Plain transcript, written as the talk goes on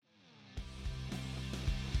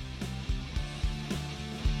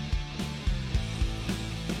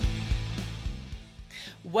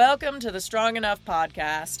Welcome to the Strong Enough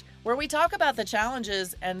podcast, where we talk about the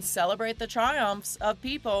challenges and celebrate the triumphs of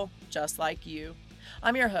people just like you.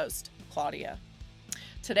 I'm your host, Claudia.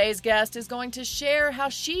 Today's guest is going to share how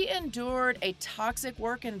she endured a toxic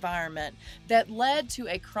work environment that led to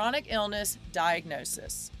a chronic illness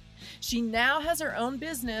diagnosis. She now has her own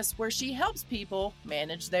business where she helps people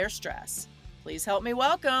manage their stress. Please help me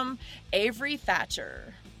welcome Avery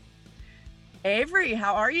Thatcher. Avery,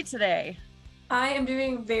 how are you today? I am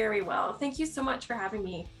doing very well. Thank you so much for having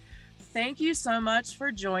me. Thank you so much for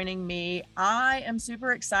joining me. I am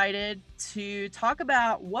super excited to talk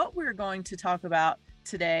about what we're going to talk about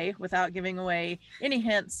today without giving away any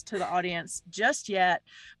hints to the audience just yet.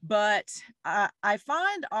 But I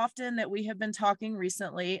find often that we have been talking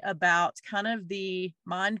recently about kind of the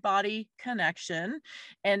mind-body connection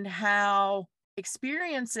and how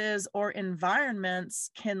experiences or environments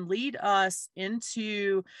can lead us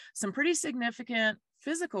into some pretty significant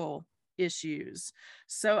physical issues.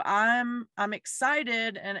 So I'm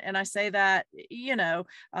excited, and I say that,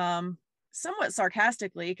 somewhat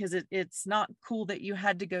sarcastically, because it's not cool that you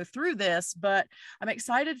had to go through this, but I'm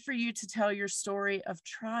excited for you to tell your story of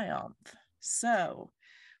triumph. So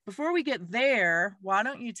before we get there, why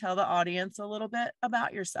don't you tell the audience a little bit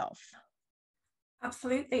about yourself?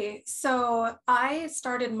 Absolutely. So I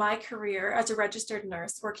started my career as a registered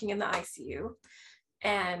nurse working in the ICU.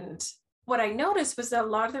 And what I noticed was that a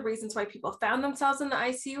lot of the reasons why people found themselves in the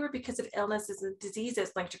ICU were because of illnesses and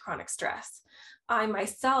diseases linked to chronic stress. I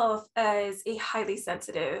myself, as a highly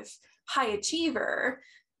sensitive, high achiever,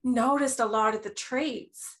 noticed a lot of the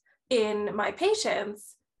traits in my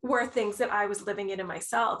patients were things that I was living in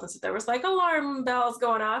myself. And so there was like alarm bells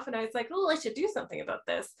going off, and I was like, oh, I should do something about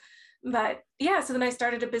this. But yeah, so then I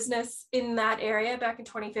started a business in that area back in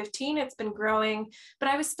 2015. It's been growing, but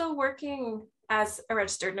I was still working as a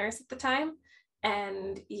registered nurse at the time.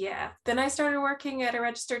 And yeah, then I started working at a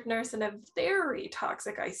registered nurse in a very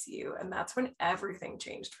toxic ICU. And that's when everything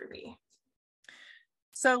changed for me.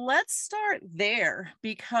 So let's start there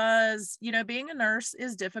because, being a nurse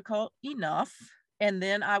is difficult enough. And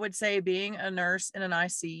then I would say being a nurse in an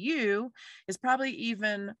ICU is probably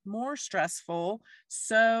even more stressful.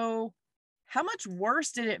 So how much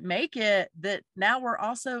worse did it make it that now we're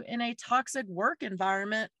also in a toxic work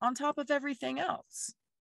environment on top of everything else?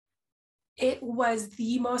 It was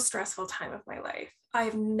the most stressful time of my life.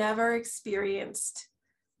 I've never experienced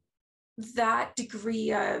that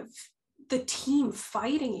degree of the team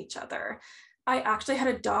fighting each other. I actually had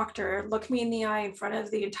a doctor look me in the eye in front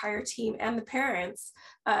of the entire team and the parents,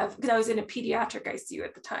 because I was in a pediatric ICU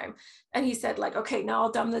at the time. And he said, like, okay, now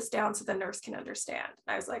I'll dumb this down so the nurse can understand.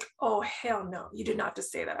 And I was like, oh, hell no, you did not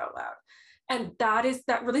just say that out loud. And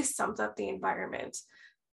that really sums up the environment.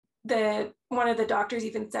 One of the doctors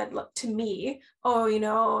even said, look, to me,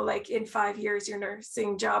 oh, like in 5 years, your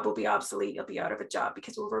nursing job will be obsolete. You'll be out of a job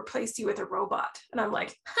because we'll replace you with a robot. And I'm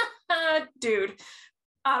like, dude,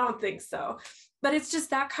 I don't think so. But it's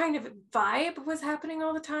just that kind of vibe was happening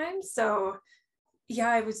all the time. So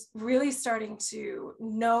yeah, I was really starting to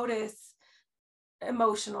notice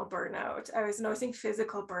emotional burnout. I was noticing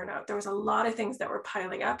physical burnout. There was a lot of things that were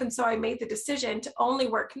piling up. And so I made the decision to only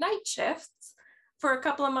work night shifts for a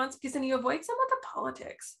couple of months because then you avoid some of the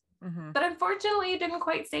politics. Mm-hmm. But unfortunately, it didn't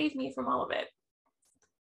quite save me from all of it.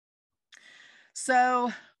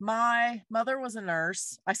 So my mother was a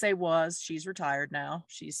nurse. I say was, she's retired now.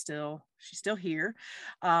 She's still here.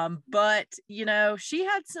 But she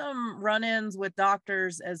had some run-ins with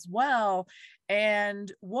doctors as well. And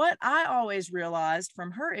what I always realized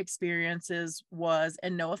from her experiences was,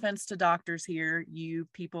 and no offense to doctors here, you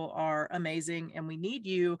people are amazing and we need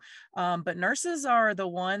you. But nurses are the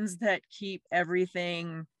ones that keep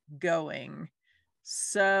everything going.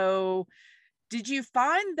 So did you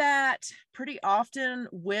find that pretty often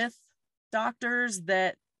with doctors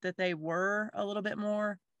that they were a little bit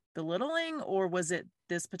more belittling, or was it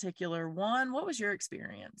this particular one? What was your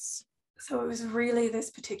experience? So it was really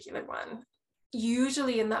this particular one.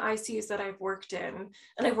 Usually in the ICUs that I've worked in,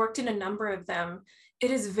 and I've worked in a number of them, it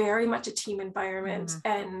is very much a team environment.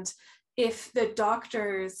 Mm-hmm. And if the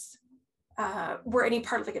doctors were any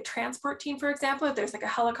part of like a transport team, for example, if there's like a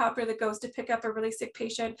helicopter that goes to pick up a really sick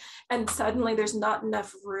patient and suddenly there's not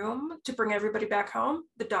enough room to bring everybody back home,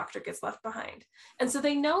 the doctor gets left behind. And so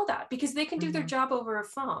they know that because they can do their job over a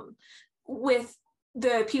phone with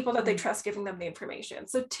the people that they trust giving them the information.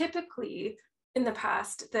 So typically in the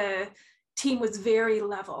past, the team was very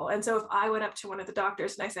level. And so if I went up to one of the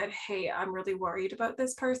doctors and I said, hey, I'm really worried about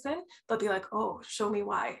this person, they'll be like, oh, show me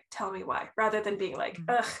why, tell me why, rather than being like,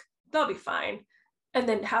 ugh, they'll be fine. And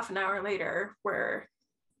then half an hour later, we're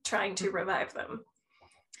trying to revive them.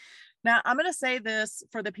 Now, I'm going to say this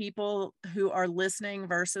for the people who are listening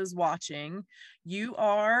versus watching. You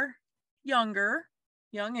are younger,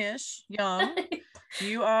 youngish, young.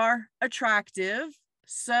 You are attractive.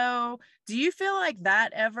 So, do you feel like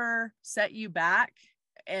that ever set you back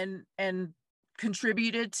and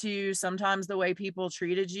contributed to sometimes the way people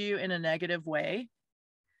treated you in a negative way?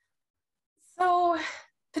 So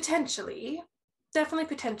potentially, definitely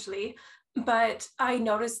potentially, but I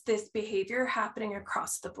noticed this behavior happening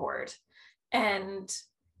across the board. And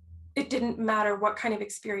it didn't matter what kind of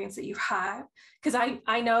experience that you had, because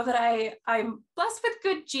I know that I'm blessed with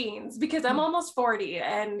good genes because I'm almost 40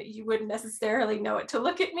 and you wouldn't necessarily know it to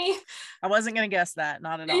look at me. I wasn't going to guess that,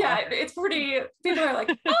 not at all. Yeah, it's pretty, people are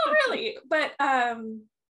like, oh really? But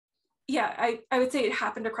yeah, I would say it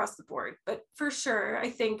happened across the board, but for sure, I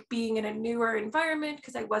think being in a newer environment,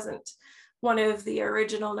 because I wasn't one of the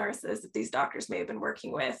original nurses that these doctors may have been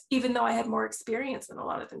working with, even though I had more experience than a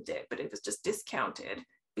lot of them did, but it was just discounted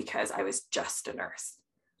because I was just a nurse.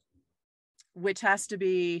 Which has to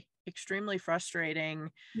be extremely frustrating.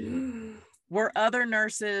 Were other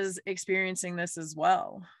nurses experiencing this as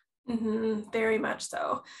well? Mm-hmm, very much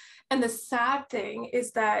so. And the sad thing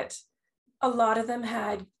is that a lot of them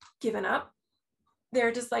had given up.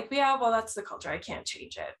 They're just like, yeah, well, that's the culture. I can't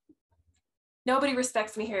change it. Nobody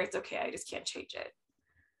respects me here. It's okay. I just can't change it.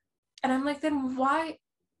 And I'm like, then why?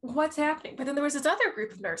 What's happening? But then there was this other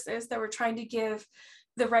group of nurses that were trying to give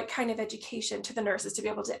the right kind of education to the nurses to be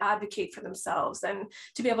able to advocate for themselves and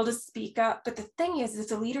to be able to speak up. But the thing is, if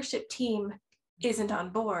the leadership team isn't on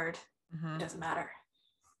board, it doesn't matter.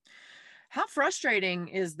 How frustrating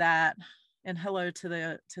is that? And hello to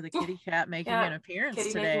the kitty cat making an appearance kitty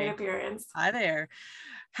today. Making an appearance. Hi there.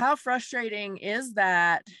 How frustrating is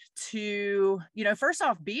that to, first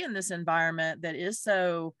off, be in this environment that is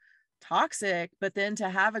so toxic, but then to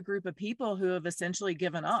have a group of people who have essentially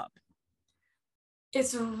given up?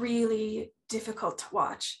 It's really difficult to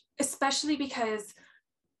watch, especially because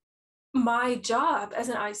my job as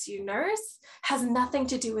an ICU nurse has nothing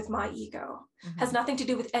to do with my ego, has nothing to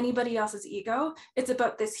do with anybody else's ego. It's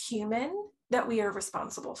about this human that we are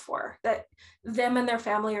responsible for, that them and their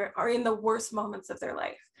family are in the worst moments of their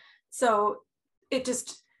life. So it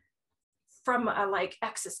just, from a like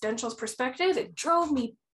existential perspective, it drove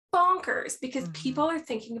me bonkers because people are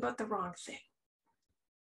thinking about the wrong thing.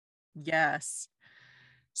 Yes.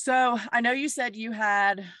 So I know you said you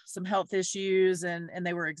had some health issues and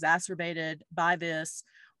they were exacerbated by this.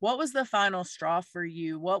 What was the final straw for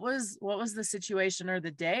you? What was the situation or the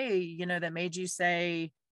day, that made you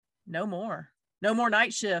say, no more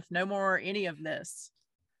night shift, no more any of this?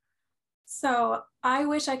 So I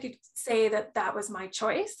wish I could say that that was my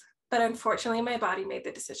choice, but unfortunately my body made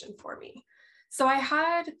the decision for me. So I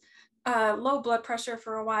had low blood pressure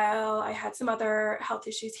for a while. I had some other health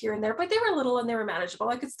issues here and there, but they were little and they were manageable.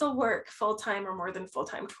 I could still work full-time or more than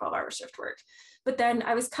full-time 12-hour shift work. But then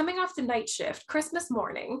I was coming off the night shift, Christmas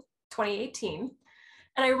morning, 2018.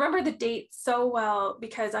 And I remember the date so well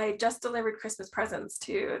because I had just delivered Christmas presents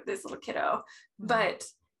to this little kiddo. But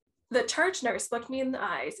the charge nurse looked me in the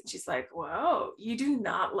eyes and she's like, whoa, you do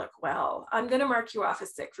not look well. I'm going to mark you off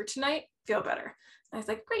as sick for tonight. Feel better. I was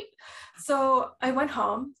like, great. So I went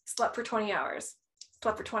home, slept for 20 hours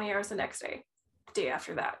the next day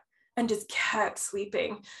after that, and just kept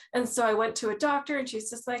sleeping. And so I went to a doctor and she's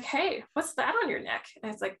just like, hey, what's that on your neck? And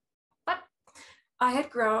I was like, what? I had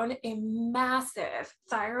grown a massive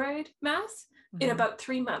thyroid mass in about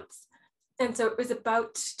 3 months. And so it was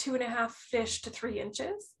about 2.5 to 3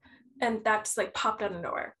 inches. And that just like popped out of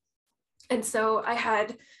nowhere. And so I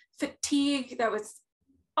had fatigue that was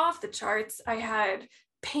off the charts. I had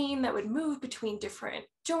pain that would move between different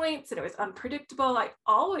joints and it was unpredictable. I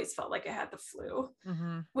always felt like I had the flu,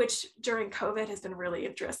 which during COVID has been really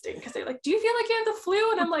interesting because they're like, do you feel like you have the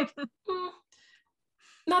flu? And I'm like,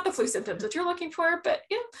 not the flu symptoms that you're looking for, but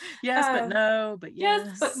yeah. Yes, but no, but yes.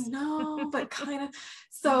 Yes, but no, but kind of.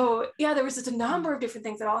 So yeah, there was just a number of different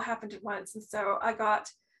things that all happened at once. And so I got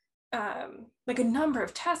like a number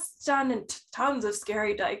of tests done and tons of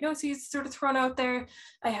scary diagnoses sort of thrown out there.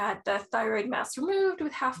 I had the thyroid mass removed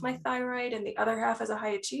with half my thyroid and the other half as a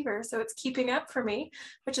high achiever. So it's keeping up for me,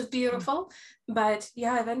 which is beautiful. But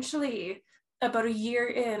yeah, eventually about a year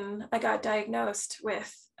in, I got diagnosed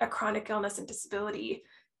with a chronic illness and disability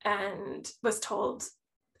and was told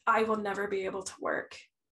I will never be able to work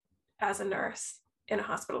as a nurse in a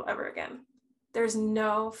hospital ever again. There's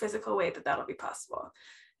no physical way that that'll be possible.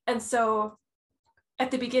 And so at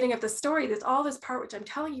the beginning of the story, there's all this part, which I'm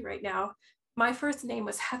telling you right now, my first name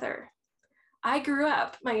was Heather. I grew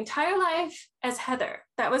up my entire life as Heather.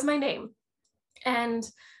 That was my name. And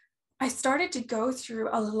I started to go through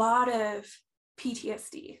a lot of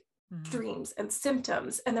PTSD dreams and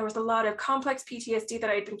symptoms. And there was a lot of complex PTSD that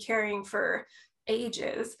I'd been carrying for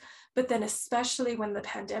ages. But then, especially when the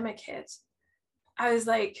pandemic hit, I was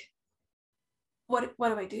like, what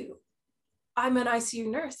do I do? I'm an ICU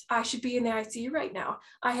nurse. I should be in the ICU right now.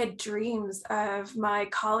 I had dreams of my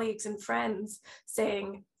colleagues and friends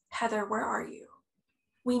saying, Heather, where are you?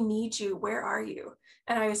 We need you. Where are you?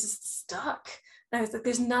 And I was just stuck. And I was like,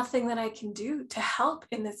 there's nothing that I can do to help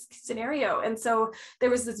in this scenario. And so there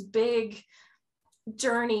was this big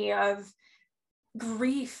journey of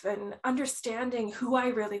grief and understanding who I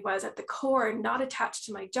really was at the core and not attached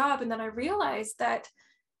to my job. And then I realized that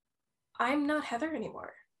I'm not Heather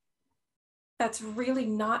anymore. That's really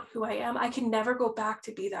not who I am. I can never go back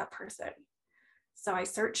to be that person. So I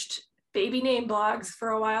searched baby name blogs for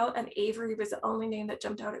a while, and Avery was the only name that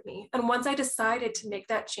jumped out at me. And once I decided to make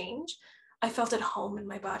that change, I felt at home in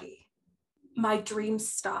my body. My dreams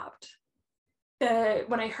stopped.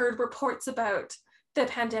 When I heard reports about the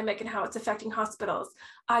pandemic and how it's affecting hospitals,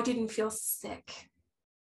 I didn't feel sick.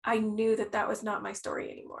 I knew that that was not my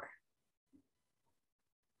story anymore.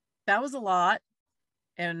 That was a lot.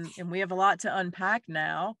 And we have a lot to unpack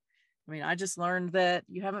now. I mean, I just learned that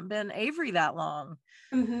you haven't been Avery that long.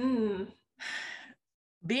 Mm-hmm.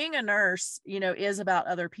 Being a nurse, is about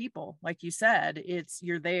other people. Like you said,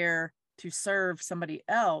 you're there to serve somebody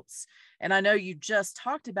else. And I know you just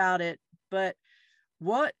talked about it, but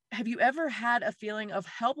what have you ever had a feeling of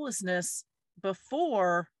helplessness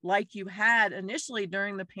before, like you had initially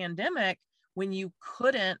during the pandemic, when you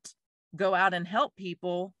couldn't go out and help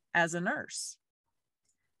people as a nurse?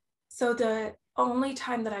 So the only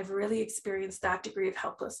time that I've really experienced that degree of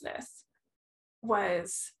helplessness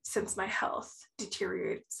was since my health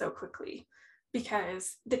deteriorated so quickly,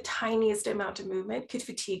 because the tiniest amount of movement could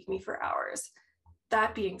fatigue me for hours.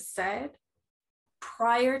 That being said,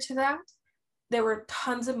 prior to that, there were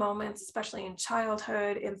tons of moments, especially in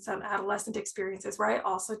childhood, in some adolescent experiences, where I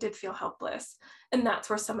also did feel helpless. And that's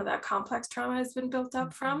where some of that complex trauma has been built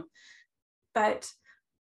up from. But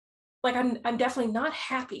like, I'm definitely not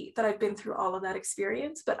happy that I've been through all of that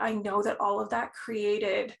experience, but I know that all of that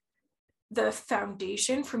created the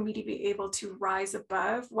foundation for me to be able to rise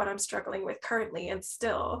above what I'm struggling with currently and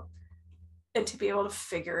to be able to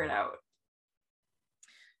figure it out.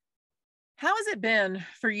 How has it been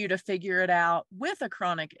for you to figure it out with a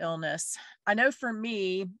chronic illness? I know for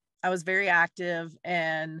me, I was very active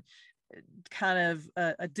and kind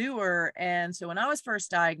of a doer. And so when I was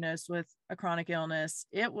first diagnosed with a chronic illness,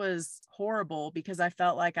 it was horrible because I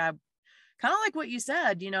felt like I kind of like what you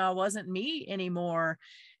said, I wasn't me anymore.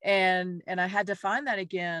 And I had to find that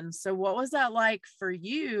again. So what was that like for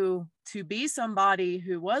you to be somebody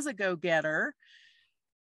who was a go-getter,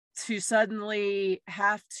 to suddenly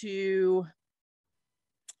have to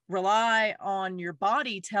rely on your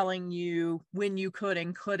body telling you when you could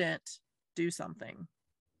and couldn't do something?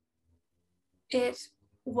 It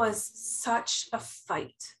was such a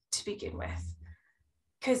fight to begin with,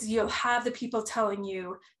 because you'll have the people telling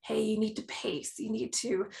you, hey, you need to pace, you need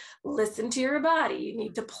to listen to your body, you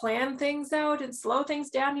need to plan things out and slow things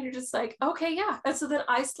down. And you're just like, okay, yeah. And so then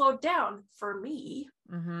I slowed down for me,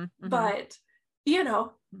 but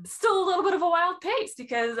still a little bit of a wild pace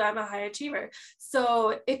because I'm a high achiever.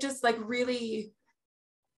 So it just like really,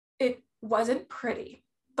 it wasn't pretty,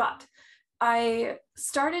 but I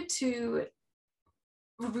started to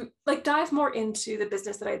like dive more into the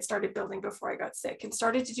business that I had started building before I got sick, and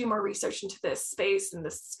started to do more research into this space and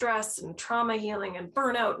the stress and trauma healing and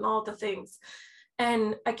burnout and all the things.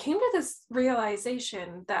 And I came to this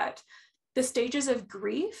realization that the stages of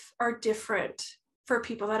grief are different for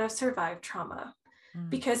people that have survived trauma,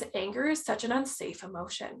 because anger is such an unsafe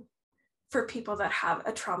emotion for people that have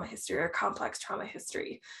a trauma history or a complex trauma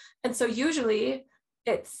history. And so usually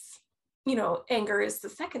it's, anger is the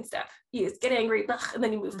second step. You just get angry, and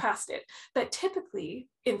then you move past it. But typically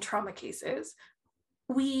in trauma cases,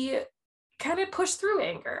 we kind of push through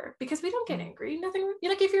anger because we don't get angry. Nothing,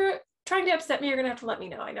 like if you're trying to upset me, you're going to have to let me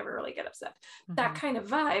know. I never really get upset. That kind of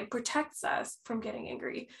vibe protects us from getting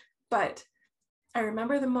angry. But I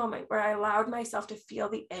remember the moment where I allowed myself to feel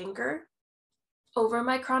the anger over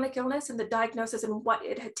my chronic illness and the diagnosis and what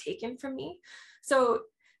it had taken from me. So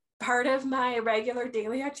part of my regular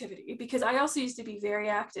daily activity, because I also used to be very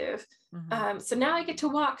active. So now I get to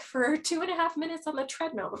walk for 2.5 minutes on the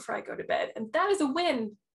treadmill before I go to bed. And that is a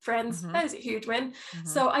win, friends. That is a huge win.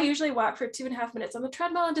 So I usually walk for 2.5 minutes on the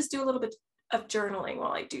treadmill and just do a little bit of journaling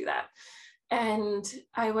while I do that. And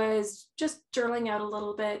I was just journaling out a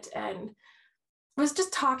little bit and was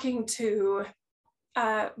just talking to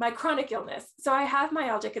my chronic illness. So I have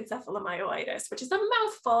myalgic encephalomyelitis, which is a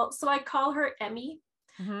mouthful. So I call her Emmy.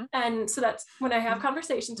 Mm-hmm. And so that's when I have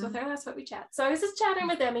conversations Mm-hmm. with her, that's what we chat. So I was just chatting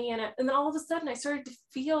with Emmy, and then all of a sudden I started to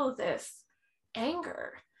feel this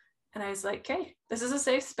anger. And I was like, okay, this is a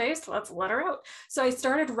safe space. Let's let her out. So I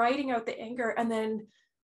started writing out the anger. And then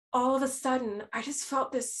all of a sudden I just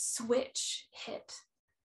felt this switch hit.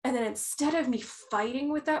 And then instead of me fighting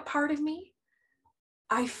with that part of me,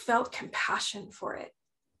 I felt compassion for it.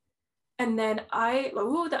 And then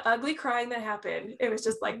the ugly crying that happened, it was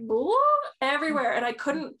just like everywhere. And I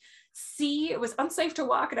couldn't see, it was unsafe to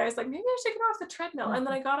walk. And I was like, maybe I should get off the treadmill. And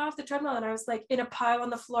then I got off the treadmill and I was like in a pile on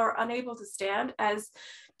the floor, unable to stand, as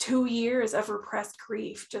 2 years of repressed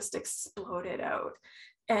grief just exploded out.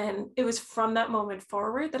 And it was from that moment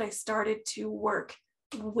forward that I started to work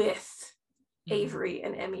with Avery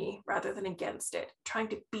and Emmy rather than against it, trying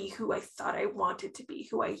to be who I thought I wanted to be,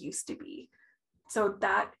 who I used to be. So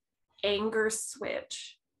that anger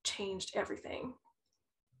switch changed everything.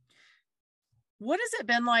 What has it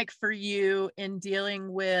been like for you in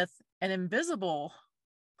dealing with an invisible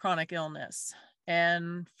chronic illness?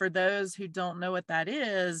 And for those who don't know what that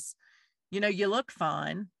is, you look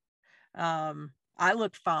fine. I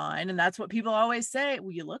look fine. And that's what people always say.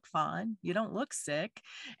 Well, you look fine. You don't look sick.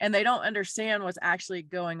 And they don't understand what's actually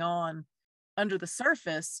going on under the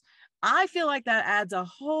surface. I feel like that adds a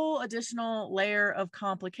whole additional layer of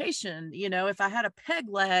complication. If I had a peg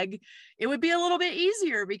leg, it would be a little bit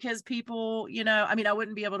easier because people, I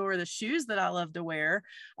wouldn't be able to wear the shoes that I love to wear,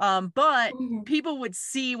 but people would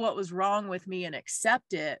see what was wrong with me and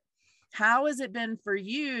accept it. How has it been for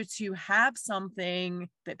you to have something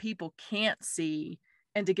that people can't see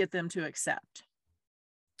and to get them to accept?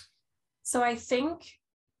 So I think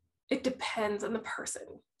it depends on the person.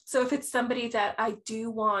 So if it's somebody that I do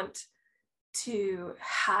want to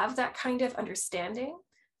have that kind of understanding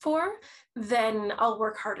for, then I'll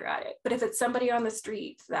work harder at it. But if it's somebody on the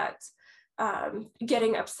street that's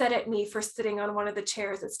getting upset at me for sitting on one of the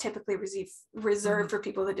chairs that's typically reserved for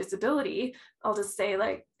people with a disability, I'll just say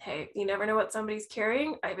like, hey, you never know what somebody's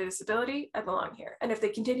carrying. I have a disability. I belong here. And if they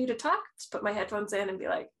continue to talk, just put my headphones in and be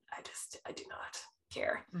like, I do not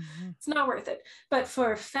care. It's not worth it. But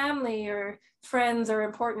for family or friends or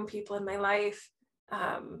important people in my life,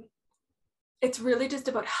 it's really just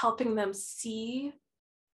about helping them see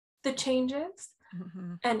the changes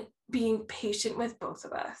and being patient with both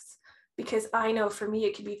of us. Because I know for me,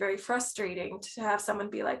 it can be very frustrating to have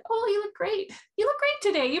someone be like, oh, you look great. You look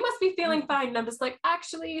great today. You must be feeling fine. And I'm just like,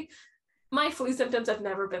 actually, my flu symptoms have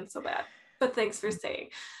never been so bad. But thanks for saying.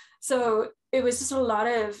 So it was just a lot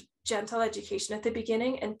of gentle education at the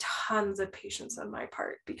beginning and tons of patience on my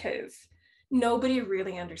part, because nobody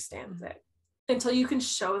really understands it until you can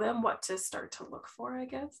show them what to start to look for, I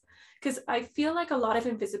guess. Because I feel like a lot of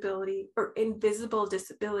invisibility or invisible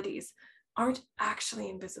disabilities aren't actually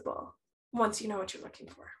invisible once you know what you're looking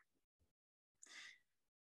for.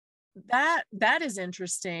 That is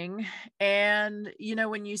interesting. And,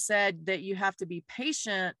 when you said that you have to be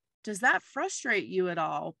patient, does that frustrate you at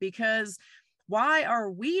all? Because why are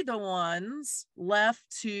we the ones left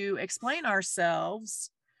to explain ourselves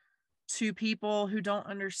to people who don't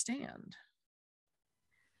understand?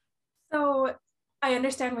 So I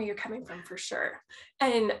understand where you're coming from for sure.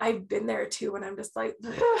 And I've been there too, when I'm just like,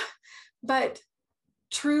 but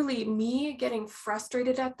truly me getting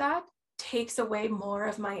frustrated at that takes away more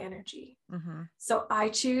of my energy. So I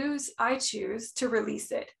choose to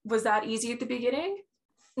release it. Was that easy at the beginning?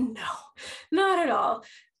 No, not at all.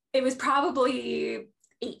 It was probably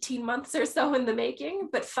 18 months or so in the making,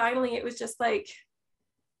 but finally it was just like,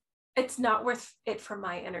 it's not worth it for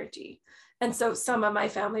my energy. And so some of my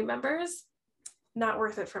family members, not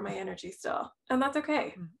worth it for my energy still. And that's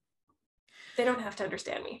okay. They don't have to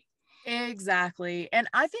understand me. Exactly. And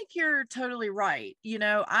I think you're totally right.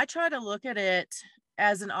 I try to look at it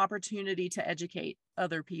as an opportunity to educate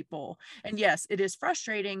other people. And yes, it is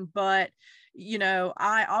frustrating, but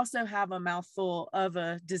I also have a mouthful of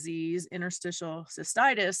a disease, interstitial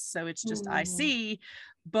cystitis. So it's just IC,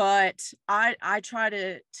 but I try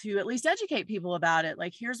to at least educate people about it.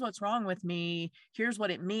 Like, here's what's wrong with me. Here's what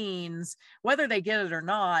it means. Whether they get it or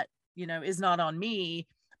not, is not on me.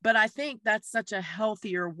 But I think that's such a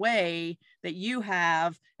healthier way that you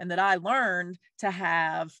have and that I learned to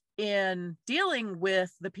have in dealing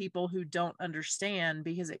with the people who don't understand,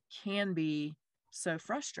 because it can be so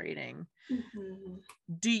frustrating.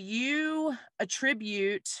 Do you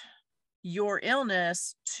attribute your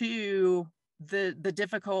illness to the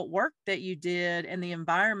difficult work that you did and the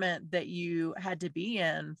environment that you had to be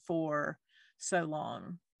in for so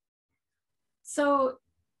long? So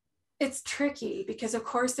It's tricky because, of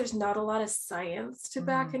course, there's not a lot of science to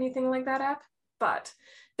back anything like that up, but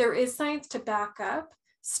there is science to back up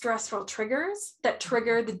stressful triggers that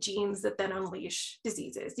trigger the genes that then unleash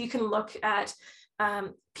diseases. You can look at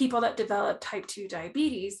people that develop type 2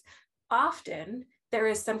 diabetes. Often there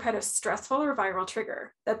is some kind of stressful or viral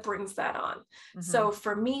trigger that brings that on. So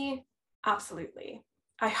for me, absolutely.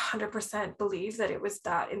 I 100% believe that it was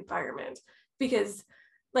that environment, because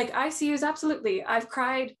like ICUs, absolutely. I've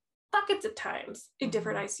cried buckets of times in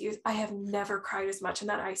different ICUs. I have never cried as much in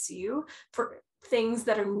that ICU for things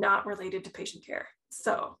that are not related to patient care.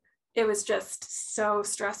 So it was just so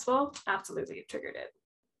stressful. Absolutely, it triggered it.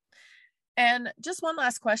 And just one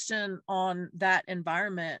last question on that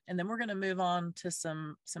environment, and then we're going to move on to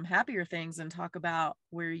some happier things and talk about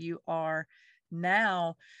where you are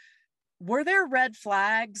now. Were there red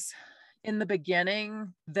flags in the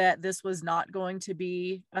beginning that this was not going to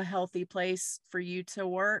be a healthy place for you to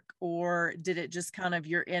work, or did it just kind of,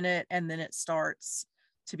 you're in it and then it starts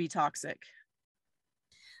to be toxic?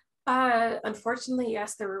 Unfortunately,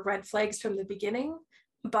 yes, there were red flags from the beginning,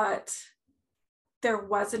 but there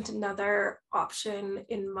wasn't another option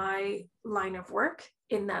in my line of work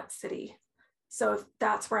in that city. So if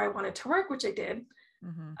that's where I wanted to work, which I did,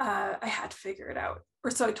 I had to figure it out. Or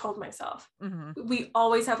so I told myself. We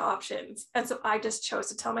always have options. And so I just chose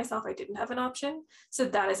to tell myself I didn't have an option. So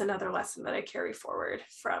that is another lesson that I carry forward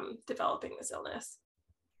from developing this illness.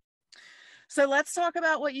 So let's talk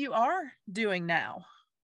about what you are doing now.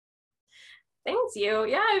 Thank you.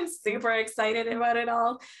 Yeah, I'm super excited about it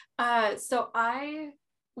all. So I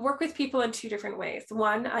work with people in two different ways.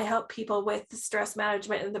 One, I help people with the stress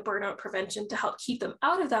management and the burnout prevention to help keep them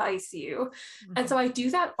out of the ICU. And so I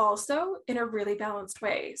do that also in a really balanced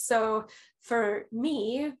way. So for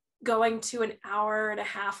me, going to an hour and a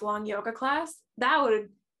half long yoga class, that would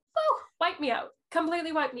wipe me out.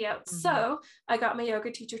 Completely wiped me out. So I got my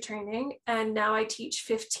yoga teacher training, and now I teach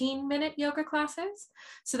 15-minute yoga classes.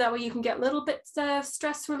 So that way you can get little bits of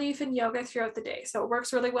stress relief and yoga throughout the day. So it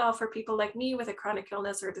works really well for people like me with a chronic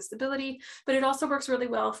illness or disability, but it also works really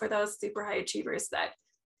well for those super high achievers that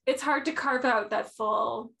it's hard to carve out that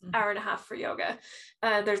full hour and a half for yoga.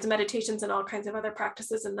 There's meditations and all kinds of other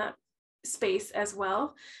practices in that space as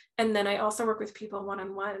well. And then I also work with people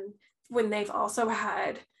one-on-one when they've also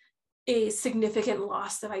had a significant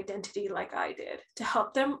loss of identity like I did, to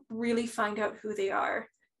help them really find out who they are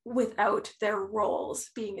without their roles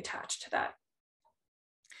being attached to that.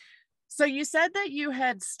 So you said that you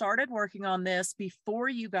had started working on this before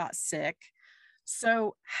you got sick.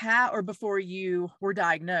 So or before you were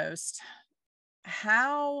diagnosed,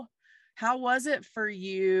 how was it for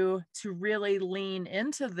you to really lean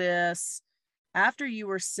into this after you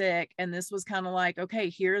were sick, and this was kind of like, okay,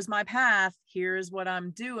 here's my path, here's what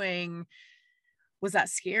I'm doing? Was that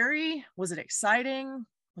scary? Was it exciting?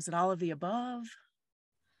 Was it all of the above?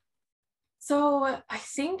 So I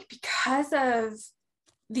think because of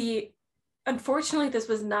unfortunately, this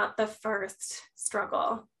was not the first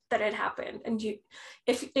struggle that had happened. And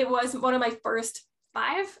if it was one of my first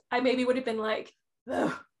 5, I maybe would have been like,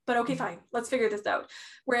 ugh, but okay, fine, let's figure this out.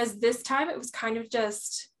 Whereas this time it was kind of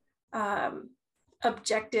just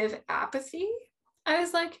objective apathy. I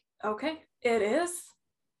was like, okay, it is.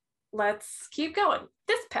 Let's keep going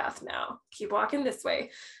this path now, keep walking this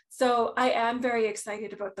way. So I am very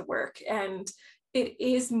excited about the work, and it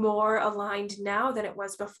is more aligned now than it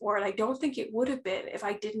was before. And I don't think it would have been if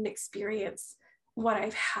I didn't experience what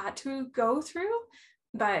I've had to go through.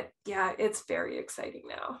 But yeah, it's very exciting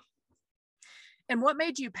now. And what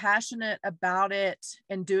made you passionate about it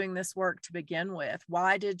and doing this work to begin with?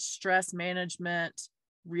 Why did stress management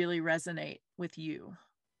really resonate with you?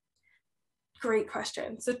 Great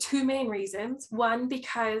question. So 2 main reasons. One,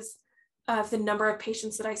 because of the number of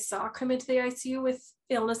patients that I saw come into the ICU with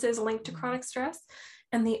illnesses linked to chronic stress.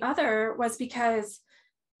 And the other was because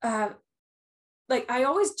like I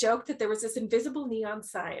always joked that there was this invisible neon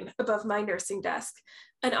sign above my nursing desk.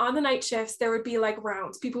 And on the night shifts, there would be like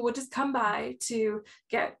rounds. People would just come by to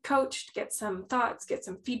get coached, get some thoughts, get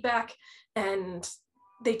some feedback. And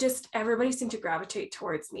everybody seemed to gravitate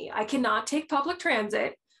towards me. I cannot take public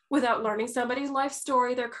transit without learning somebody's life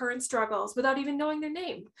story, their current struggles, without even knowing their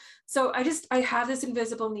name. So I have this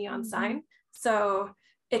invisible neon sign. So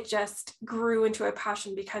it just grew into a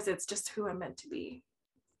passion because it's just who I'm meant to be.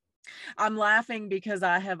 I'm laughing because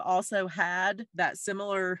I have also had that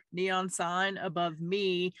similar neon sign above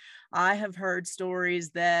me. I have heard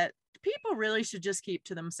stories that people really should just keep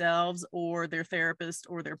to themselves or their therapist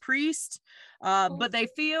or their priest, but they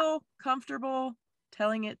feel comfortable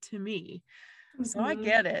telling it to me. So I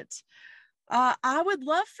get it. I would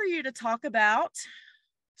love for you to talk about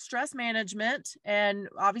stress management, and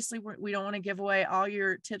obviously we don't want to give away all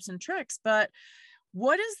your tips and tricks, but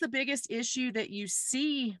what is the biggest issue that you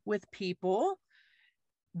see with people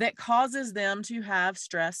that causes them to have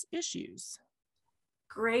stress issues?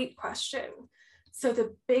 Great question. So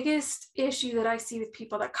the biggest issue that I see with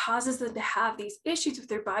people that causes them to have these issues with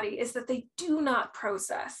their body is that they do not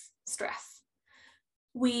process stress.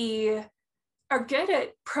 We are good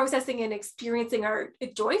at processing and experiencing our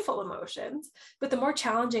joyful emotions, but the more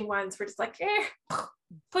challenging ones, we're just like,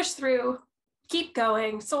 push through, keep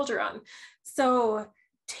going, soldier on. So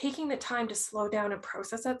taking the time to slow down and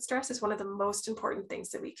process that stress is one of the most important things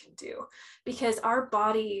that we can do, because our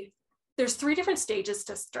body, there's 3 different stages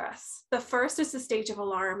to stress. The first is the stage of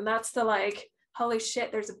alarm. And that's the like, holy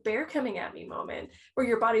shit, there's a bear coming at me moment, where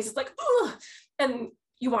your body's just like, ugh, and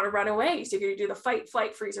you want to run away. So you're going to do the fight,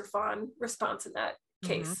 flight, freeze, or fawn response in that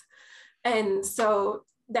case. And so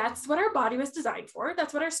that's what our body was designed for.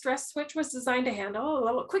 That's what our stress switch was designed to handle. A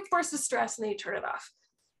little quick burst of stress, and then you turn it off.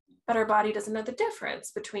 But our body doesn't know the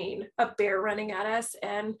difference between a bear running at us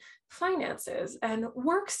and finances and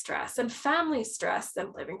work stress and family stress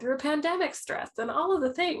and living through a pandemic stress and all of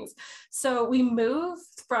the things. So we move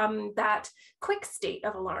from that quick state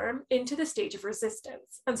of alarm into the stage of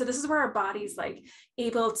resistance. And so this is where our body's like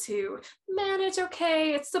able to manage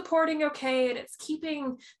okay, it's supporting okay, and it's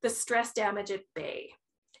keeping the stress damage at bay.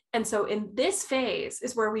 And so in this phase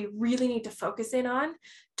is where we really need to focus in on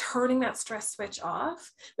turning that stress switch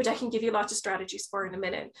off, which I can give you lots of strategies for in a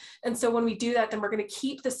minute. And so when we do that, then we're going to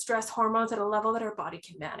keep the stress hormones at a level that our body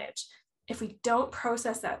can manage. If we don't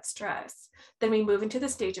process that stress, then we move into the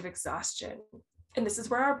stage of exhaustion. And this is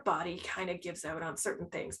where our body kind of gives out on certain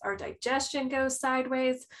things. Our digestion goes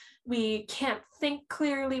sideways. We can't think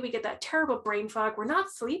clearly. We get that terrible brain fog. We're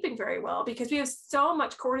not sleeping very well because we have so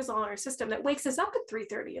much cortisol in our system that wakes us up at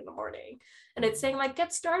 3:30 in the morning. And it's saying like,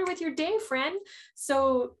 get started with your day, friend.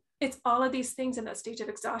 So it's all of these things in that stage of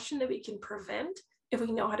exhaustion that we can prevent if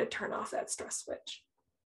we know how to turn off that stress switch.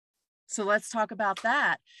 So let's talk about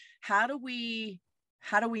that. How do we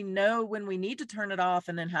know when we need to turn it off,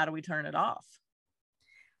 and then how do we turn it off?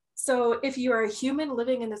 So if you are a human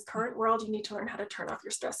living in this current world, you need to learn how to turn off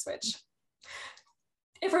your stress switch.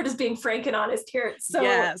 If we're just being frank and honest here. So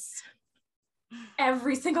yes,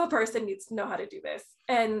 every single person needs to know how to do this.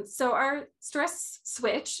 And so our stress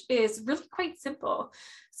switch is really quite simple.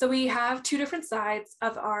 So we have 2 different sides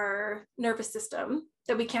of our nervous system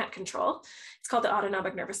that we can't control. It's called the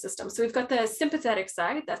autonomic nervous system. So we've got the sympathetic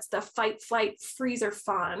side, that's the fight, flight, freeze, or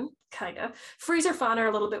fawn, kind of. Freeze or fawn are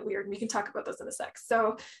a little bit weird, and we can talk about those in a sec.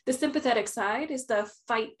 So the sympathetic side is the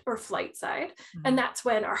fight or flight side. And that's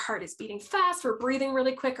when our heart is beating fast, we're breathing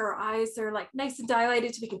really quick, our eyes are like nice and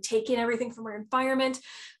dilated so we can take in everything from our environment.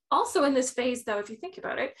 Also in this phase though, if you think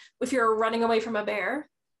about it, if you're running away from a bear,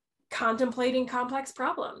 contemplating complex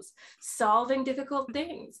problems, solving difficult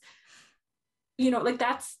things, like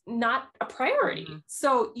that's not a priority.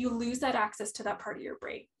 So you lose that access to that part of your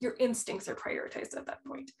brain. Your instincts are prioritized at that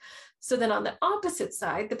point. So then on the opposite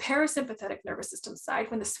side, the parasympathetic nervous system side,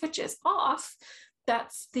 when the switch is off,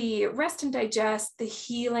 that's the rest and digest, the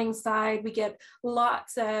healing side. We get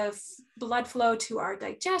lots of blood flow to our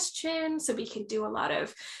digestion, so we can do a lot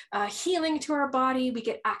of healing to our body. We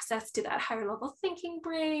get access to that higher level thinking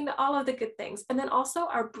brain, all of the good things. And then also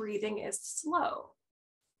our breathing is slow.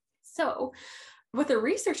 So what the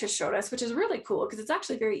research has showed us, which is really cool because it's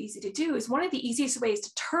actually very easy to do, is one of the easiest ways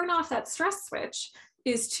to turn off that stress switch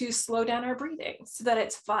is to slow down our breathing so that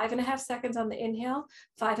it's 5.5 seconds on the inhale,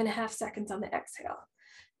 5.5 seconds on the exhale.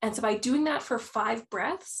 And so by doing that for 5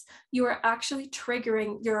 breaths, you are actually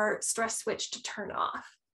triggering your stress switch to turn off.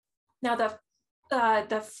 Now, the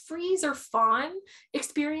freeze or fawn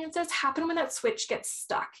experiences happen when that switch gets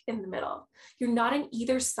stuck in the middle. You're not in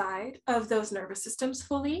either side of those nervous systems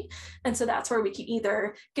fully. And so that's where we can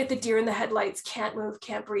either get the deer in the headlights, can't move,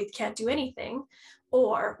 can't breathe, can't do anything,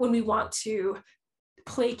 or when we want to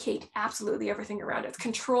placate absolutely everything around us,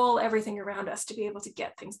 control everything around us to be able to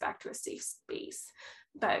get things back to a safe space.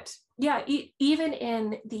 But yeah, even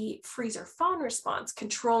in the freeze or fawn response,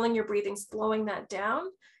 controlling your breathing, slowing that down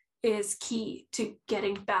is key to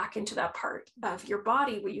getting back into that part of your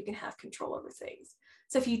body where you can have control over things.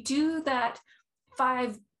 So if you do that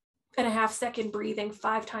 5.5 second breathing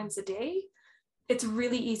 5 times a day, it's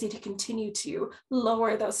really easy to continue to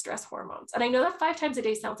lower those stress hormones. And I know that 5 times a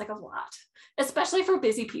day sounds like a lot, especially for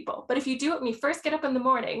busy people. But if you do it when you first get up in the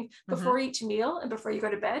morning, before each meal and before you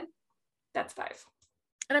go to bed, that's 5.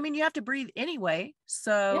 And I mean, you have to breathe anyway.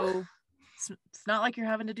 So it's not like you're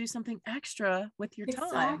having to do something extra with your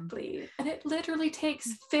time. Exactly. And it literally takes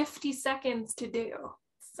 50 seconds to do.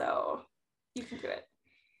 So you can do it.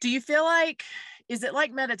 Do you feel like, is it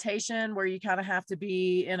like meditation where you kind of have to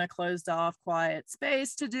be in a closed off, quiet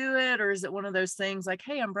space to do it? Or is it one of those things like,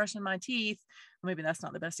 hey, I'm brushing my teeth? Maybe that's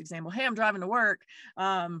not the best example. Hey, I'm driving to work.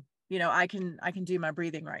 I can do my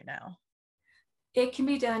breathing right now. It can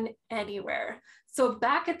be done anywhere. So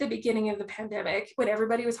back at the beginning of the pandemic, when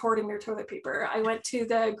everybody was hoarding their toilet paper, I went to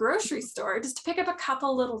the grocery store just to pick up a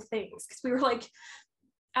couple little things because we were like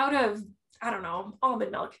out of, I don't know,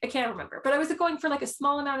 almond milk. I can't remember, but I was going for like a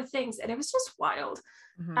small amount of things and it was just wild.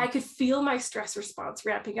 Mm-hmm. I could feel my stress response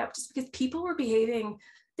ramping up just because people were behaving.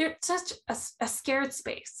 They're such a scared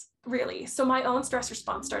space, really. So my own stress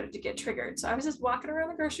response started to get triggered. So I was just walking around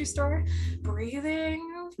the grocery store,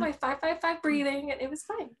 breathing, my 5-5-5 breathing, and it was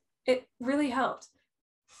fine. It really helped.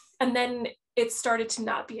 And then it started to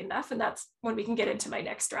not be enough. And that's when we can get into my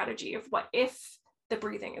next strategy of what if the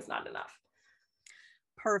breathing is not enough.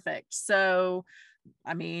 Perfect. So,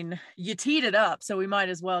 I mean, you teed it up, so we might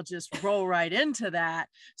as well just roll right into that.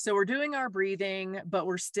 So we're doing our breathing, but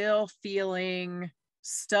we're still feeling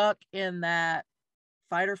stuck in that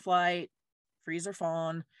fight or flight, freeze or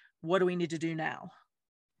fawn. What do we need to do now?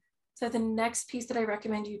 So the next piece that I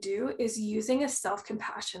recommend you do is using a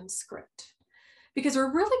self-compassion script, because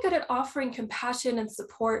we're really good at offering compassion and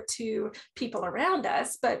support to people around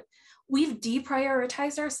us, but we've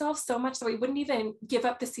deprioritized ourselves so much that we wouldn't even give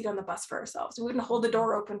up the seat on the bus for ourselves. We wouldn't hold the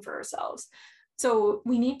door open for ourselves. So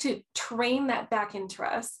we need to train that back into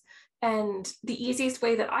us. And the easiest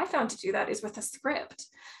way that I found to do that is with a script.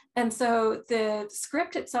 And so the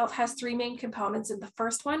script itself has three main components. And the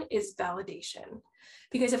first one is validation.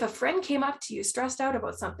 Because if a friend came up to you stressed out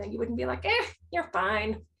about something, you wouldn't be like, you're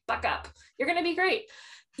fine, buck up, you're going to be great.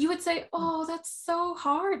 You would say, oh, that's so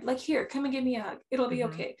hard. Like, here, come and give me a hug. It'll be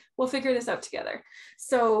okay. We'll figure this out together.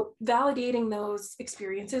 So validating those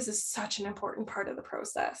experiences is such an important part of the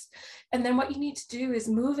process. And then what you need to do is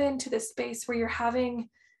move into this space where you're having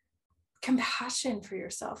compassion for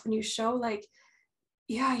yourself. When you show like,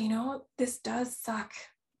 yeah, this does suck.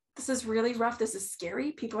 This is really rough. This is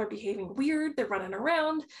scary. People are behaving weird. They're running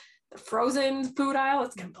around. The frozen food aisle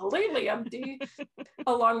is completely empty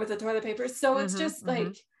along with the toilet paper. So it's just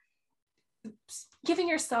like giving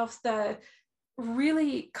yourself the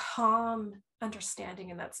really calm understanding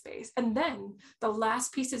in that space. And then the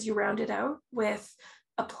last piece is you round it out with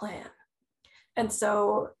a plan. And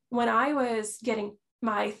so when I was getting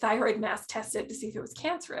my thyroid mass tested to see if it was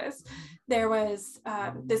cancerous, there was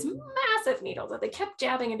this massive needle that they kept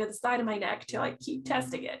jabbing into the side of my neck to like keep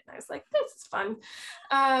testing it. And I was like, this is fun.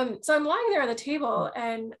 So I'm lying there on the table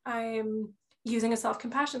and I'm using a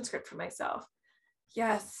self-compassion script for myself.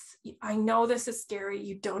 Yes, I know this is scary.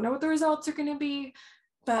 You don't know what the results are going to be,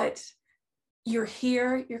 but you're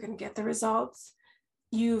here. You're going to get the results.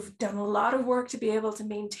 You've done a lot of work to be able to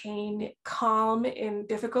maintain calm in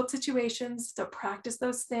difficult situations. So practice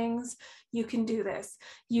those things. You can do this.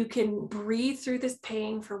 You can breathe through this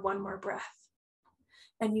pain for one more breath.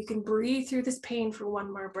 And you can breathe through this pain for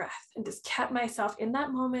one more breath. And just kept myself in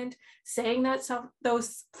that moment, saying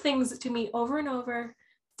those things to me over and over,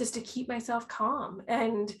 just to keep myself calm.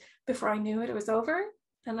 And before I knew it, it was over.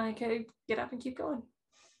 And I could get up and keep going.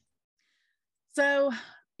 So,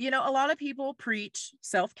 a lot of people preach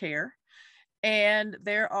self-care, and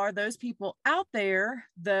there are those people out there,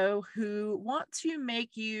 though, who want to make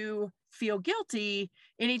you feel guilty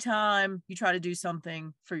anytime you try to do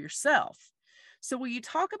something for yourself. So will you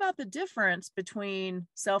talk about the difference between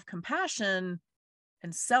self-compassion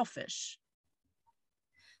and selfish?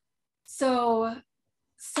 So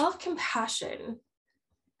self-compassion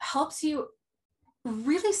helps you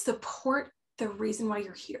really support the reason why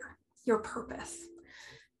you're here, your purpose.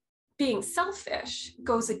 Being selfish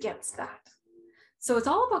goes against that. So it's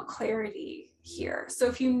all about clarity here. So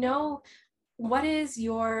if you know what is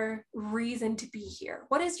your reason to be here,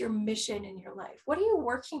 what is your mission in your life, what are you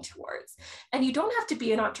working towards? And you don't have to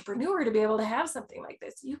be an entrepreneur to be able to have something like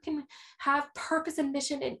this. You can have purpose and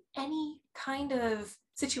mission in any kind of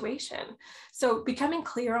situation. So becoming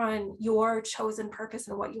clear on your chosen purpose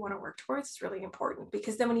and what you want to work towards is really important,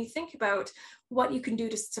 because then when you think about what you can do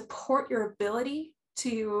to support your ability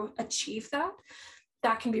to achieve that,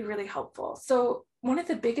 that can be really helpful. So one of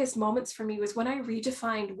the biggest moments for me was when I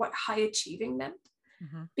redefined what high achieving meant,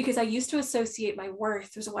 because I used to associate my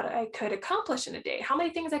worth with what I could accomplish in a day, how many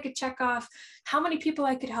things I could check off, how many people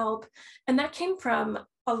I could help. And that came from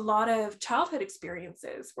a lot of childhood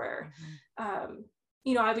experiences where,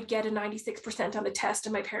 I would get a 96% on a test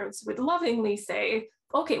and my parents would lovingly say,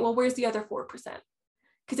 okay, well, where's the other 4%?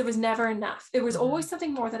 Because it was never enough. There was always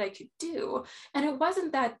something more that I could do. And it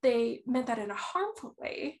wasn't that they meant that in a harmful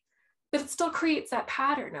way. but it still creates that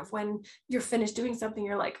pattern of when you're finished doing something,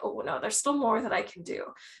 you're like, oh no, there's still more that I can do.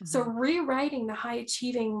 Mm-hmm. So rewriting the high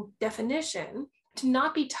achieving definition to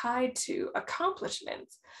not be tied to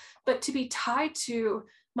accomplishments, but to be tied to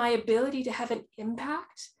my ability to have an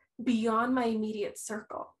impact beyond my immediate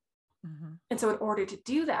circle. Mm-hmm. And so in order to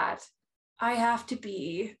do that, I have to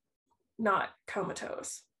be not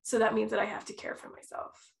comatose. So that means that I have to care for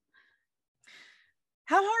myself.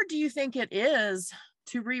 How hard do you think it is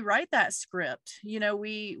to rewrite that script? You know,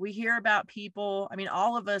 we hear about people, I mean,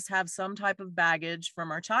 all of us have some type of baggage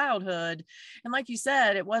from our childhood. And like you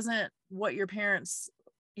said, it wasn't what your parents,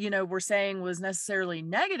 you know, were saying was necessarily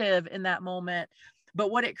negative in that moment, but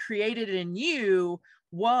what it created in you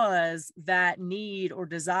was that need or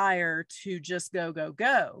desire to just go, go,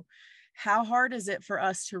 go. How hard is it for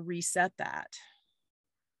us to reset that?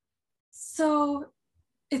 So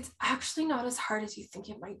it's actually not as hard as you think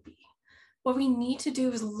it might be. What we need to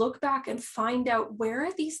do is look back and find out, where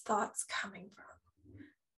are these thoughts coming from?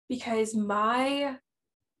 Because my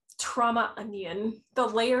trauma onion, the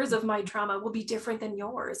layers of my trauma will be different than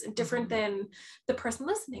yours and different than the person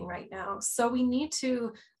listening right now. So we need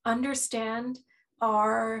to understand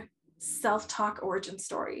our self-talk origin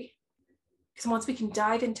story. Because once we can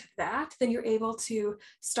dive into that, then you're able to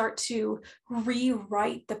start to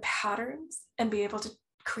rewrite the patterns and be able to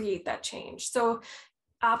create that change. So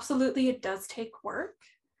absolutely, it does take work,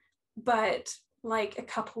 but like a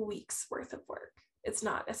couple weeks worth of work. It's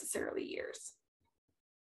not necessarily years.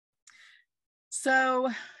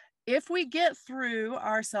 So if we get through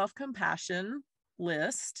our self-compassion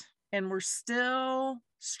list and we're still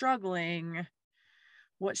struggling,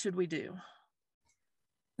 what should we do?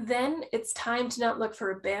 Then it's time to not look for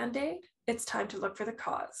a Band-Aid. It's time to look for the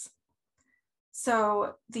cause.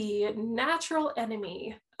 So the natural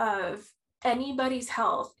enemy of anybody's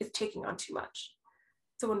health is taking on too much.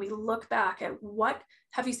 So when we look back at what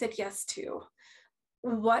have you said yes to,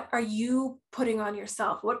 what are you putting on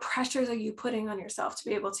yourself? What pressures are you putting on yourself to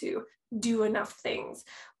be able to do enough things?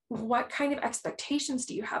 What kind of expectations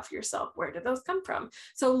do you have for yourself? Where do those come from?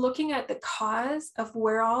 So looking at the cause of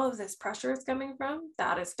where all of this pressure is coming from,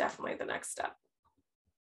 that is definitely the next step.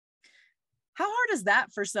 How hard is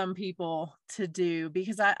that for some people to do?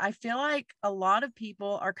 Because I feel like a lot of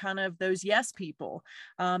people are kind of those yes people.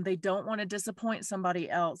 They don't want to disappoint somebody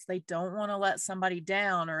else. They don't want to let somebody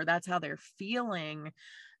down, or that's how they're feeling.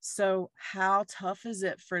 So how tough is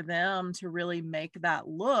it for them to really make that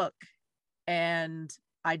look and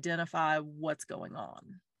identify what's going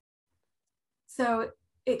on? So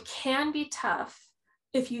it can be tough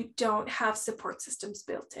if you don't have support systems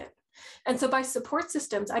built in. And so by support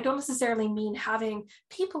systems, I don't necessarily mean having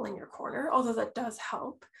people in your corner, although that does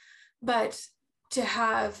help, but to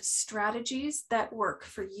have strategies that work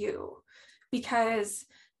for you. Because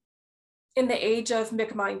in the age of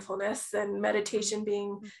McMindfulness and meditation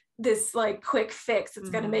being this like quick fix, it's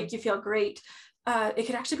going to make you feel great, it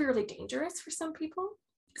could actually be really dangerous for some people.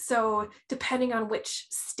 So depending on which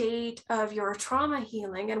state of your trauma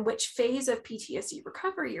healing and which phase of PTSD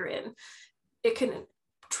recovery you're in, it can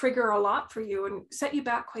trigger a lot for you and set you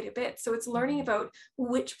back quite a bit. So it's learning about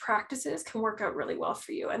which practices can work out really well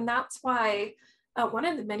for you. And that's why one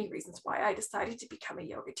of the many reasons why I decided to become a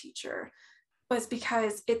yoga teacher was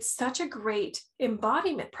because it's such a great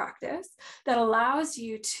embodiment practice that allows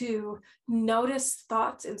you to notice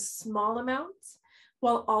thoughts in small amounts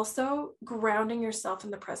while also grounding yourself in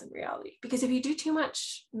the present reality. Because if you do too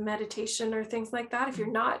much meditation or things like that, if you're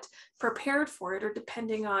not prepared for it, or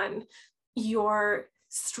depending on your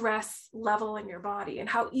stress level in your body and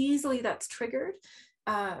how easily that's triggered,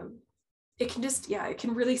 it can just, it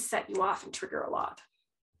can really set you off and trigger a lot.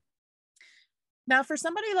 Now, for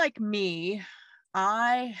somebody like me,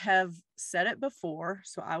 I have said it before,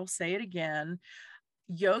 so I will say it again.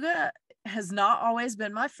 Yoga has not always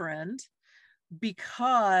been my friend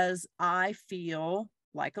because I feel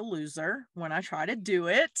like a loser when I try to do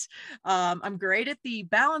it. I'm great at the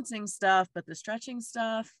balancing stuff, but the stretching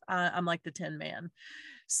stuff, I'm like the Tin Man.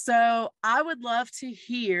 So I would love to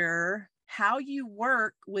hear how you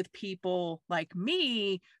work with people like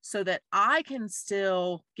me so that I can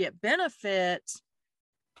still get benefit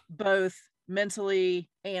both mentally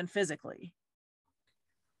and physically.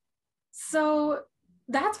 So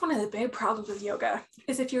that's one of the big problems with yoga,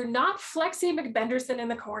 is if you're not Flexi McBenderson in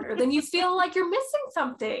the corner, then you feel like you're missing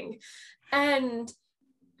something. And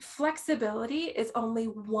flexibility is only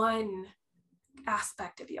one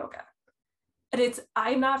aspect of yoga. And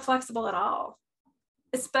I'm not flexible at all,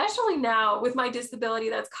 especially now with my disability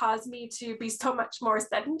that's caused me to be so much more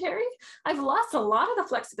sedentary. I've lost a lot of the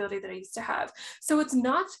flexibility that I used to have. So it's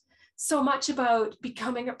not so much about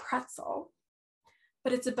becoming a pretzel,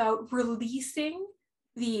 but it's about releasing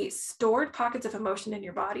the stored pockets of emotion in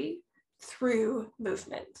your body through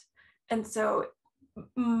movement. And so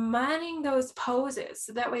manning those poses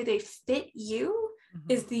so that way they fit you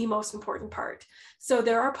is the most important part. So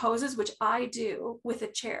there are poses which I do with a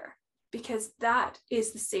chair because that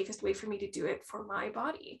is the safest way for me to do it for my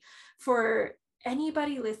body. For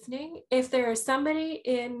anybody listening, if there is somebody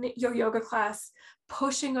in your yoga class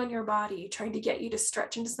pushing on your body, trying to get you to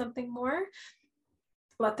stretch into something more,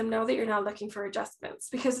 let them know that you're not looking for adjustments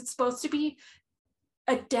because it's supposed to be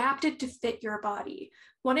adapted to fit your body.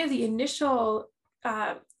 One of the initial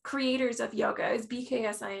creators of yoga is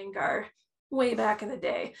BKS Iyengar way back in the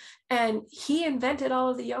day. And he invented all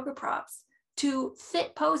of the yoga props to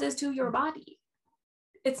fit poses to your body.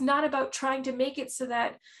 It's not about trying to make it so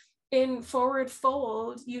that in forward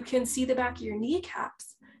fold, you can see the back of your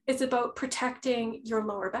kneecaps. It's about protecting your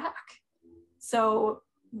lower back. So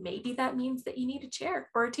maybe that means that you need a chair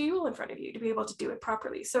or a table in front of you to be able to do it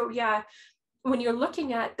properly. So yeah, when you're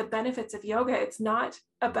looking at the benefits of yoga, it's not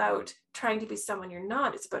about trying to be someone you're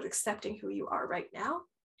not. It's about accepting who you are right now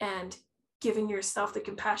and giving yourself the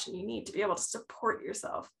compassion you need to be able to support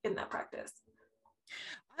yourself in that practice.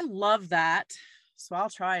 I love that. So I'll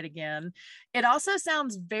try it again. It also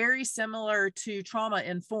sounds very similar to trauma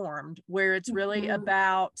informed, where it's really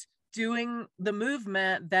about doing the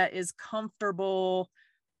movement that is comfortable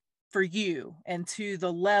for you and to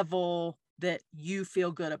the level that you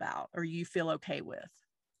feel good about or you feel okay with.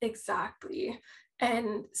 Exactly.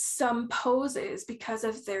 And some poses, because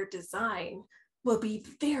of their design, will be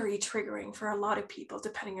very triggering for a lot of people,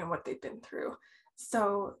 depending on what they've been through.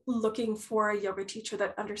 So looking for a yoga teacher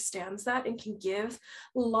that understands that and can give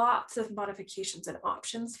lots of modifications and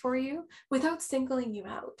options for you without singling you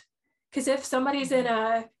out. Because if somebody's in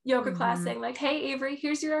a yoga class saying like, hey, Avery,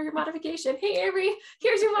 here's your modification. Hey, Avery,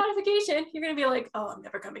 here's your modification. You're going to be like, oh, I'm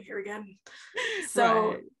never coming here again.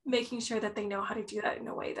 So making sure that they know how to do that in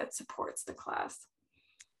a way that supports the class.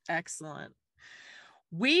 Excellent.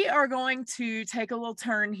 We are going to take a little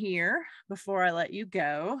turn here before I let you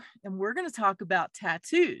go, and we're going to talk about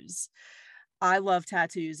tattoos. I love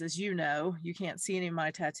tattoos, as you know. You can't see any of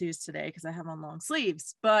my tattoos today because I have on long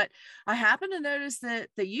sleeves, but I happen to notice that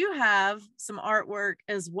you have some artwork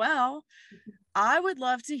as well. I would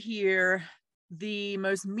love to hear the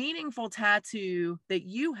most meaningful tattoo that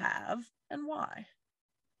you have and why.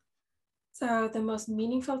 So the most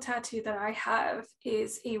meaningful tattoo that I have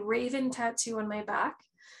is a raven tattoo on my back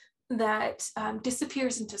that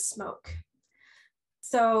disappears into smoke.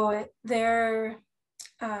 So they're,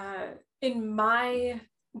 in my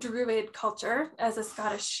Druid culture as a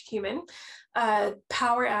Scottish human,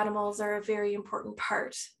 power animals are a very important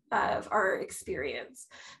part of our experience.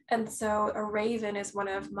 And so a raven is one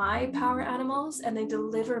of my power animals, and they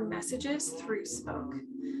deliver messages through smoke.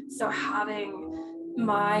 So having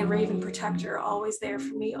my raven protector always there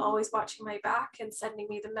for me, always watching my back and sending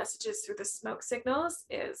me the messages through the smoke signals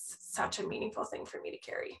is such a meaningful thing for me to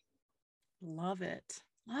carry. Love it.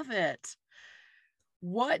 Love it.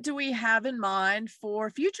 What do we have in mind for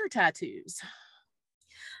future tattoos?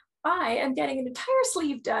 I am getting an entire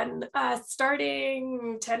sleeve done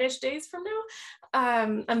starting 10-ish days from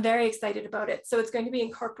now. I'm very excited about it. So it's going to be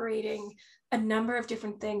incorporating a number of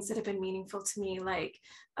different things that have been meaningful to me, like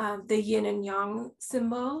the yin and yang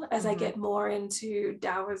symbol, as I get more into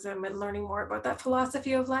Taoism and learning more about that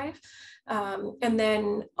philosophy of life. And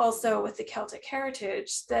then also with the Celtic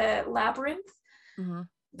heritage, the labyrinth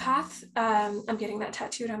path. I'm getting that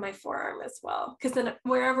tattooed on my forearm as well, because then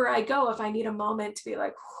wherever I go, if I need a moment to be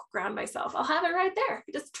like ground myself, I'll have it right there.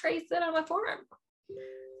 Just trace it on my forearm.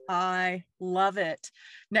 I love it.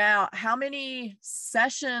 Now, how many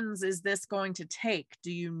sessions is this going to take?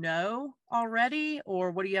 Do you know already,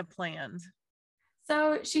 or what do you have planned?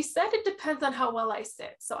 So she said it depends on how well I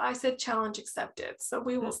sit. So I said challenge accepted. So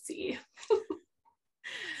we will see.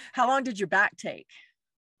 How long did your back take?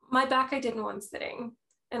 My back I did in one sitting,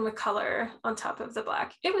 and with color on top of the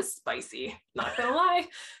black. It was spicy, not gonna lie.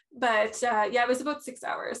 But yeah, it was about 6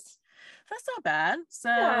 hours. That's not bad.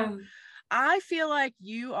 So I feel like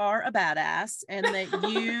you are a badass and that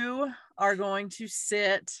you are going to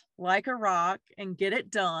sit like a rock and get it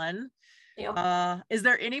done. Yep. Is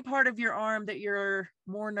there any part of your arm that you're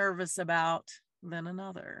more nervous about than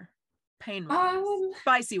another? Pain-wise,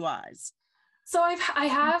 spicy-wise? So I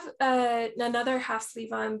have another half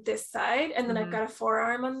sleeve on this side, and then I've got a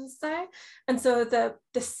forearm on this side. And so the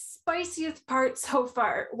spiciest part so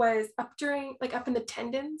far was up in the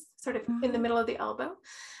tendons, sort of in the middle of the elbow.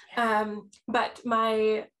 But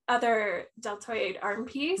my other deltoid arm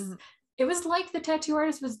piece It was like the tattoo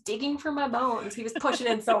artist was digging for my bones. He was pushing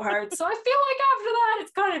in so hard. So I feel like after that,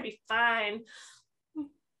 it's going to be fine.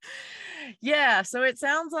 Yeah. So it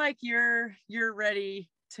sounds like you're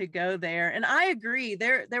ready to go there. And I agree.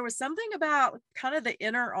 There was something about kind of the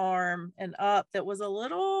inner arm and up that was a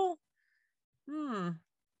little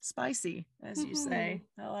spicy, as you say.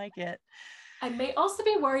 I like it. I may also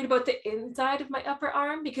be worried about the inside of my upper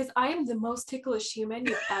arm because I am the most ticklish human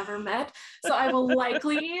you've ever met. So I will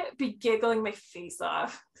likely be giggling my face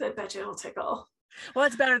off because I bet you it'll tickle. Well,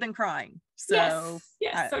 it's better than crying. So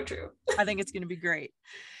yes, so true. I think it's going to be great.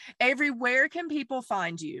 Avery, where can people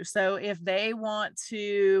find you? So if they want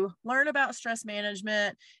to learn about stress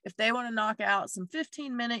management, if they want to knock out some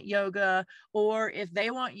 15-minute yoga, or if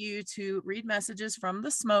they want you to read messages from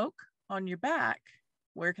the smoke on your back,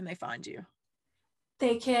 where can they find you?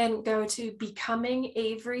 They can go to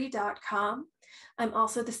becomingavery.com. I'm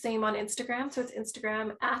also the same on Instagram. So it's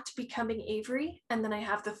Instagram at becomingavery. And then I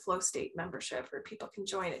have the Flow State membership where people can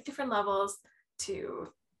join at different levels to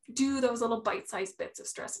do those little bite-sized bits of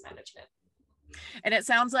stress management. And it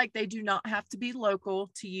sounds like they do not have to be local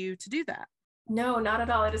to you to do that. No, not at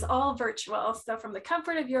all. It is all virtual. So from the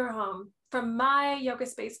comfort of your home, from my yoga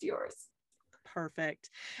space to yours. Perfect.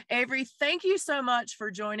 Avery, thank you so much for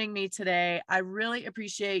joining me today. I really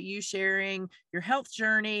appreciate you sharing your health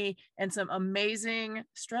journey and some amazing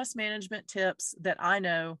stress management tips that I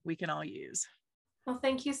know we can all use. Well,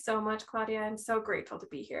 thank you so much, Claudia. I'm so grateful to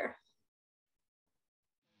be here.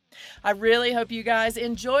 I really hope you guys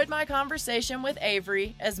enjoyed my conversation with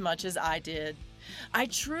Avery as much as I did. I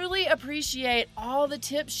truly appreciate all the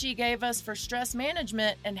tips she gave us for stress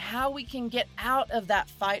management and how we can get out of that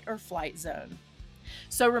fight or flight zone.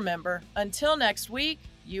 So remember, until next week,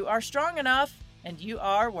 you are strong enough and you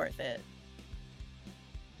are worth it.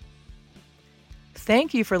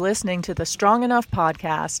 Thank you for listening to the Strong Enough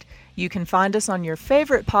podcast. You can find us on your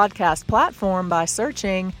favorite podcast platform by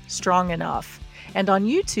searching Strong Enough. And on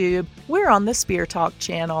YouTube, we're on the Spear Talk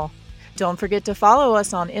channel. Don't forget to follow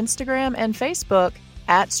us on Instagram and Facebook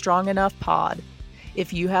at Strong Enough Pod.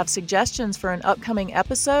 If you have suggestions for an upcoming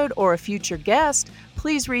episode or a future guest,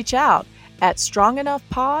 please reach out at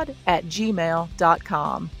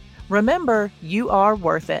strongenoughpod@gmail.com. Remember, you are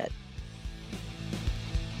worth it.